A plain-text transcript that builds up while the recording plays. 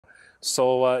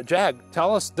So, Jag,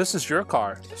 tell us, this is your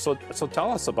car. So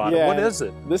tell us about it. What is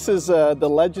it? This is the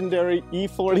legendary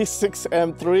E46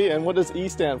 M3. And what does E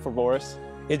stand for, Boris?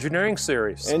 Engineering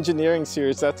series. Engineering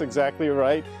series, that's exactly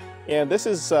right. And this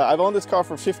is, I've owned this car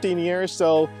for 15 years,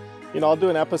 so I'll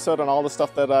do an episode on all the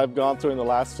stuff that I've gone through in the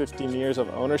last 15 years of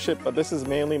ownership, but this is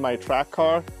mainly my track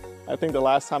car. I think the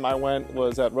last time I went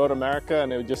was at Road America,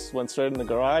 and it just went straight in the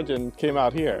garage and came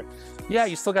out here. Yeah,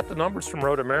 you still got the numbers from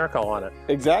Road America on it.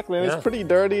 Exactly, and it's pretty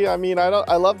dirty. I mean, I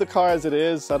love the car as it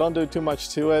is. I don't do too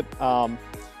much to it. One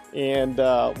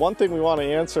thing we want to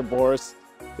answer, Boris,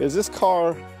 is this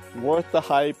car worth the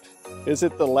hype? Is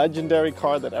it the legendary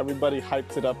car that everybody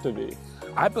hypes it up to be?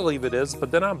 I believe it is,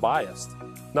 but then I'm biased.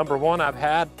 Number one, I've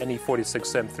had an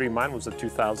E46 M3. Mine was a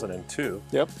 2002.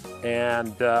 Yep.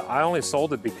 And I only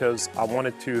sold it because I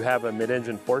wanted to have a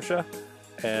mid-engine Porsche.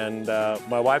 And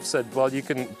my wife said, well, you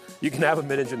can have a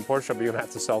mid-engine Porsche, but you're gonna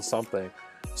have to sell something.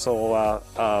 So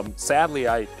sadly,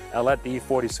 I let the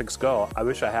E46 go. I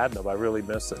wish I hadn't, I really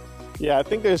miss it. Yeah, I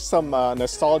think there's some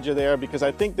nostalgia there, because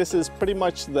I think this is pretty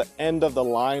much the end of the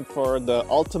line for the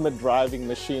ultimate driving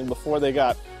machine before they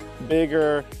got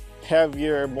bigger,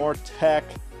 heavier, more tech,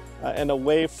 and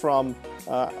away from,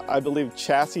 I believe,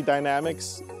 chassis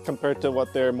dynamics compared to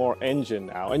what they're more engine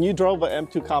now. And you drove an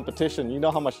M2 competition. You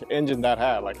know how much engine that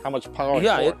had, like how much power.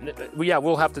 Yeah, yeah,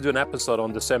 we'll have to do an episode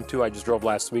on this M2 I just drove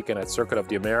last weekend at Circuit of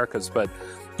the Americas. But,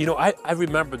 I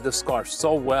remember this car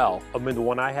so well. I mean, the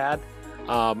one I had.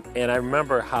 And I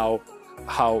remember how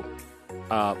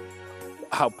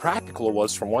practical it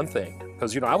was, for one thing.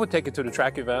 Because, I would take it to the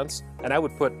track events, and I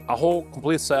would put a whole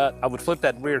complete set. I would flip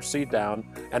that rear seat down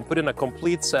and put in a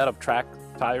complete set of track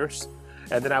tires.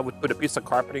 And then I would put a piece of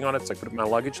carpeting on it, so I could put my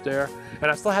luggage there.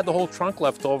 And I still had the whole trunk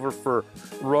left over for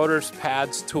rotors,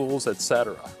 pads, tools,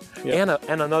 etc. Yep.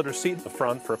 And another seat in the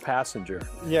front for a passenger.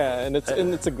 Yeah, and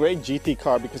it's a great GT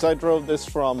car, because I drove this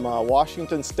from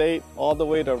Washington State all the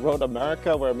way to Road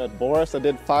America, where I met Boris. I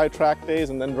did 5 track days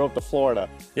and then drove to Florida.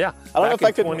 Yeah, I don't know if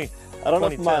I could. I don't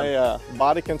know if my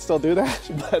body can still do that,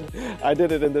 but I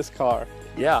did it in this car.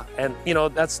 Yeah, and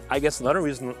that's, I guess, another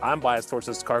reason I'm biased towards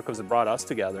this car, because it brought us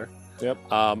together. Yep.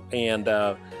 But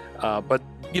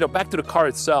back to the car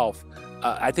itself.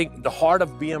 I think the heart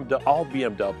of all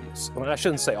BMWs, I mean, I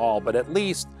shouldn't say all, but at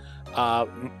least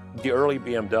the early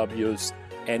BMWs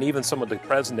and even some of the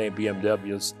present-day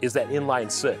BMWs is that inline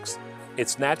 6.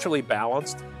 It's naturally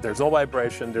balanced. There's no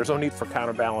vibration. There's no need for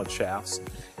counterbalance shafts.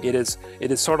 It is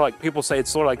sort of like, people say, it's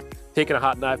sort of like taking a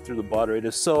hot knife through the butter. It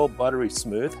is so buttery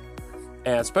smooth.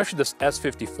 And especially this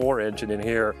S54 engine in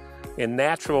here, in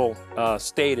natural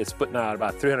state, it's putting out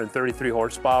about 333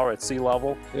 horsepower at sea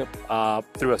level. Yep.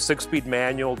 Through a 6-speed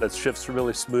manual that shifts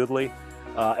really smoothly,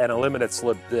 and a limited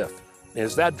slip diff.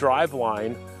 It's that drive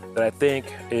line that I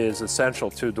think is essential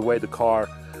to the way the car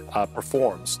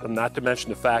performs. And not to mention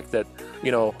the fact that,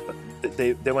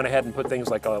 they went ahead and put things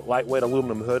like a lightweight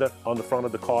aluminum hood on the front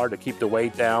of the car to keep the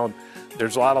weight down.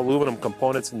 There's a lot of aluminum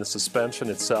components in the suspension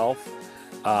itself.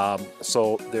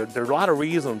 So there are a lot of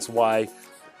reasons why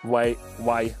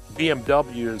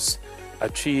BMWs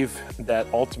achieve that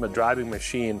ultimate driving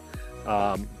machine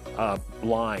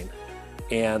line.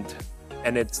 And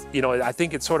it's, I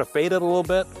think it sort of faded a little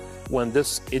bit when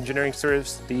this engineering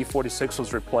series, the E46,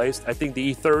 was replaced. I think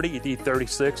the E30, the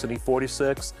E36, and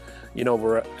E46,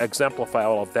 were exemplify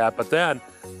all of that. But then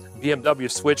BMW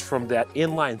switched from that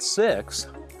inline 6,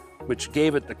 which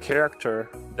gave it the character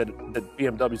that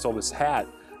BMW's always had,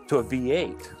 to a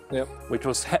V8. Yep. Which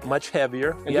was much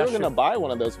heavier. And you were going to buy one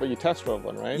of those, but you test drove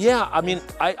one, right? Yeah, I mean,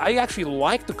 I actually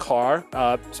liked the car,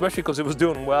 especially because it was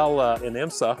doing well in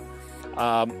IMSA.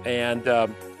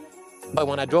 But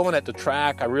when I drove it at the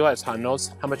track, I realized how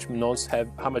much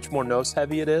more nose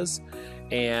heavy it is,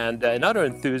 and other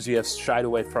enthusiasts shied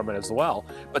away from it as well.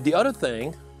 But the other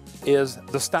thing is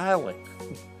the styling.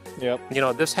 Yep.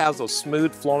 This has those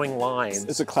smooth flowing lines.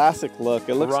 It's a classic look.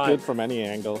 It looks good from any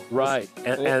angle. Right.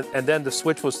 And then the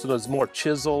switch was to those more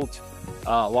chiseled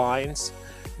lines,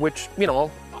 which,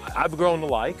 I've grown to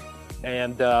like.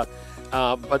 And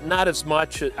but not as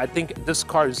much. I think this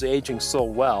car is aging so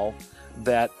well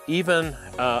that even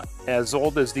as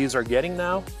old as these are getting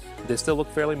now, they still look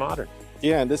fairly modern.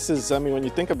 Yeah, and this is, I mean, when you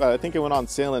think about it, I think it went on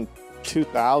sale in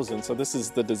 2000. So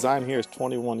the design here is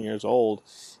 21 years old.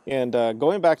 And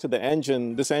going back to the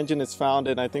engine, this engine is found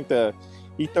in, I think, the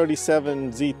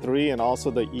E37 Z3 and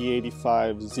also the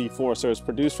E85 Z4. So it's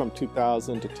produced from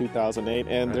 2000 to 2008.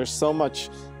 And there's so much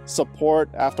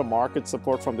support, aftermarket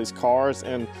support from these cars.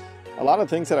 And a lot of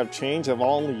things that have changed have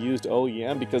only used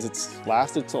OEM because it's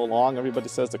lasted so long. Everybody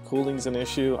says the cooling's an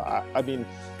issue. I've been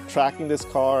tracking this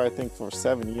car, I think, for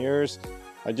 7 years.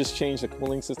 I just changed the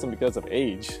cooling system because of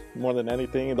age more than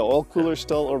anything. The oil cooler is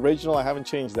still original. I haven't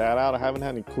changed that out. I haven't had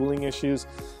any cooling issues.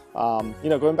 You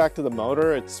know, going back to the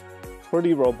motor, it's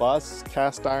pretty robust,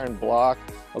 cast iron block,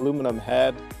 aluminum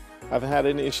head. I haven't had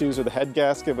any issues with the head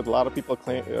gasket, but a lot of people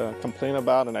complain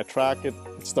about, and I track it.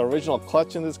 It's the original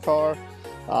clutch in this car.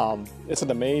 It's an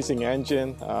amazing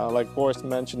engine. Like Boris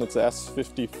mentioned, it's the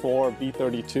S54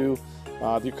 V32.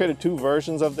 They created two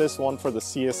versions of this, one for the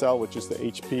CSL, which is the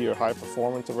HP or high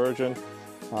performance version.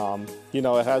 You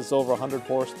know, it has over 100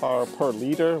 horsepower per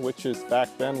liter, which is back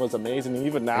then was amazing.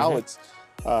 Even now it's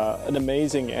an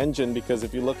amazing engine, because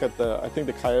if you look at I think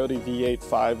the Coyote V8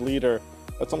 5 liter,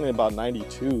 that's only about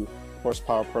 92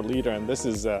 horsepower per liter, and this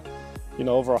is you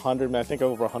know, over 100, I think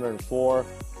over 104.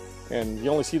 And you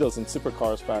only see those in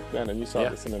supercars back then, and you saw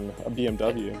this in a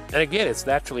BMW. And again, it's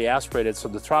naturally aspirated, so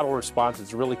the throttle response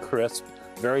is really crisp,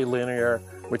 very linear,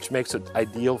 which makes it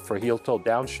ideal for heel-toe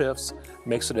downshifts,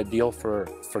 makes it ideal for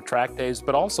track days,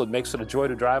 but also it makes it a joy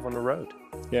to drive on the road.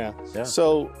 Yeah.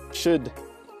 So should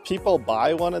people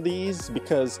buy one of these?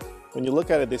 Because when you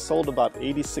look at it, they sold about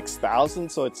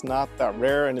 86,000, so it's not that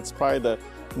rare, and it's probably the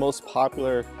most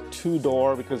popular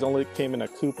two-door because it only came in a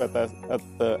coupe at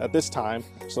this time.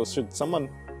 So should someone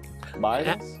buy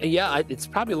this? Yeah, it's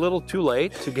probably a little too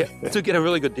late to get a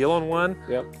really good deal on one.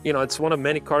 Yep. You know, it's one of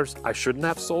many cars I shouldn't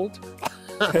have sold.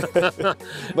 But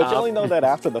you only know that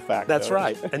after the fact. That's though.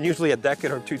 right, and usually a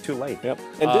decade or two too late. Yep.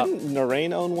 And didn't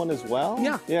Narain own one as well?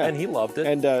 Yeah, and he loved it.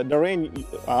 And Narain,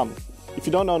 if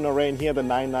you don't know Narain, he had the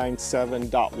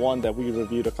 997.1 that we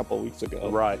reviewed a couple of weeks ago.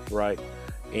 Right.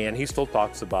 And he still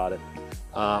talks about it.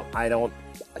 I don't,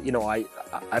 you know,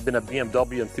 I've been a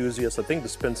BMW enthusiast. I think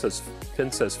the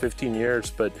pin says 15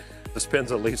 years, but the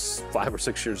pin's at least 5 or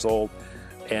 6 years old.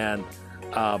 And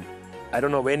I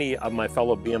don't know any of my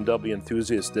fellow BMW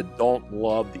enthusiasts that don't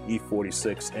love the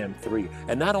E46 M3.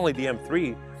 And not only the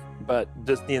M3, but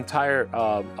just the entire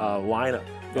lineup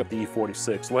of the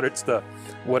E46.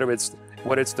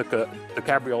 Whether it's the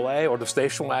cabriolet or the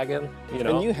station wagon, you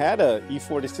know. And you had a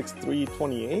E46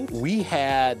 328? We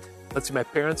had, let's see, my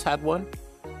parents had one,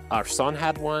 our son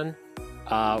had one,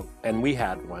 and we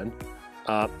had one.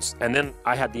 And then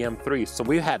I had the M3, so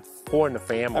we had 4 in the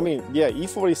family. I mean, yeah,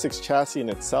 E46 chassis in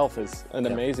itself is an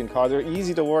amazing car. They're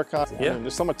easy to work on. I mean,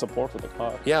 there's so much support for the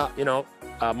car. Yeah, you know,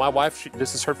 my wife,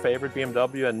 this is her favorite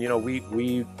BMW, and you know,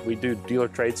 we do dealer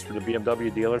trades for the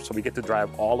BMW dealer, so we get to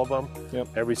drive all of them,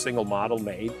 every single model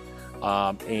made.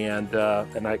 And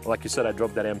I, like you said, I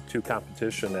drove that M2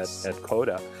 competition at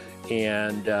COTA,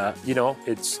 and you know,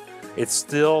 it's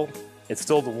still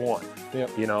the one,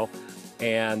 you know.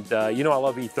 And you know, I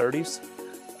love E30s.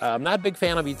 I'm not a big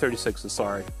fan of E36s,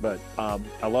 sorry, but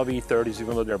I love E30s,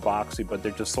 even though they're boxy, but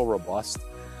they're just so robust.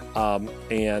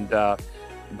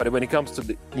 But when it comes to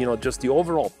the, you know, just the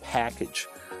overall package,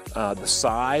 the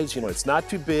size, you know, it's not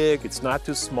too big, it's not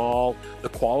too small. The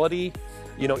quality,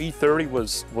 you know, E30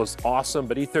 was awesome,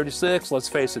 but E36, let's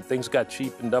face it, things got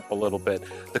cheapened up a little bit.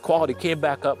 The quality came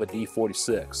back up with the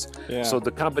E46. Yeah. So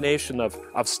the combination of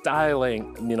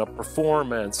styling, you know,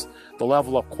 performance, the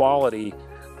level of quality,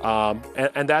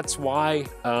 and that's why,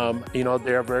 you know,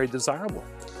 they're very desirable.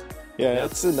 Yeah,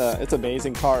 it's an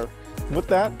amazing car. With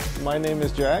that, my name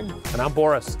is Jag. And I'm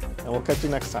Boris. And we'll catch you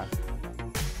next time.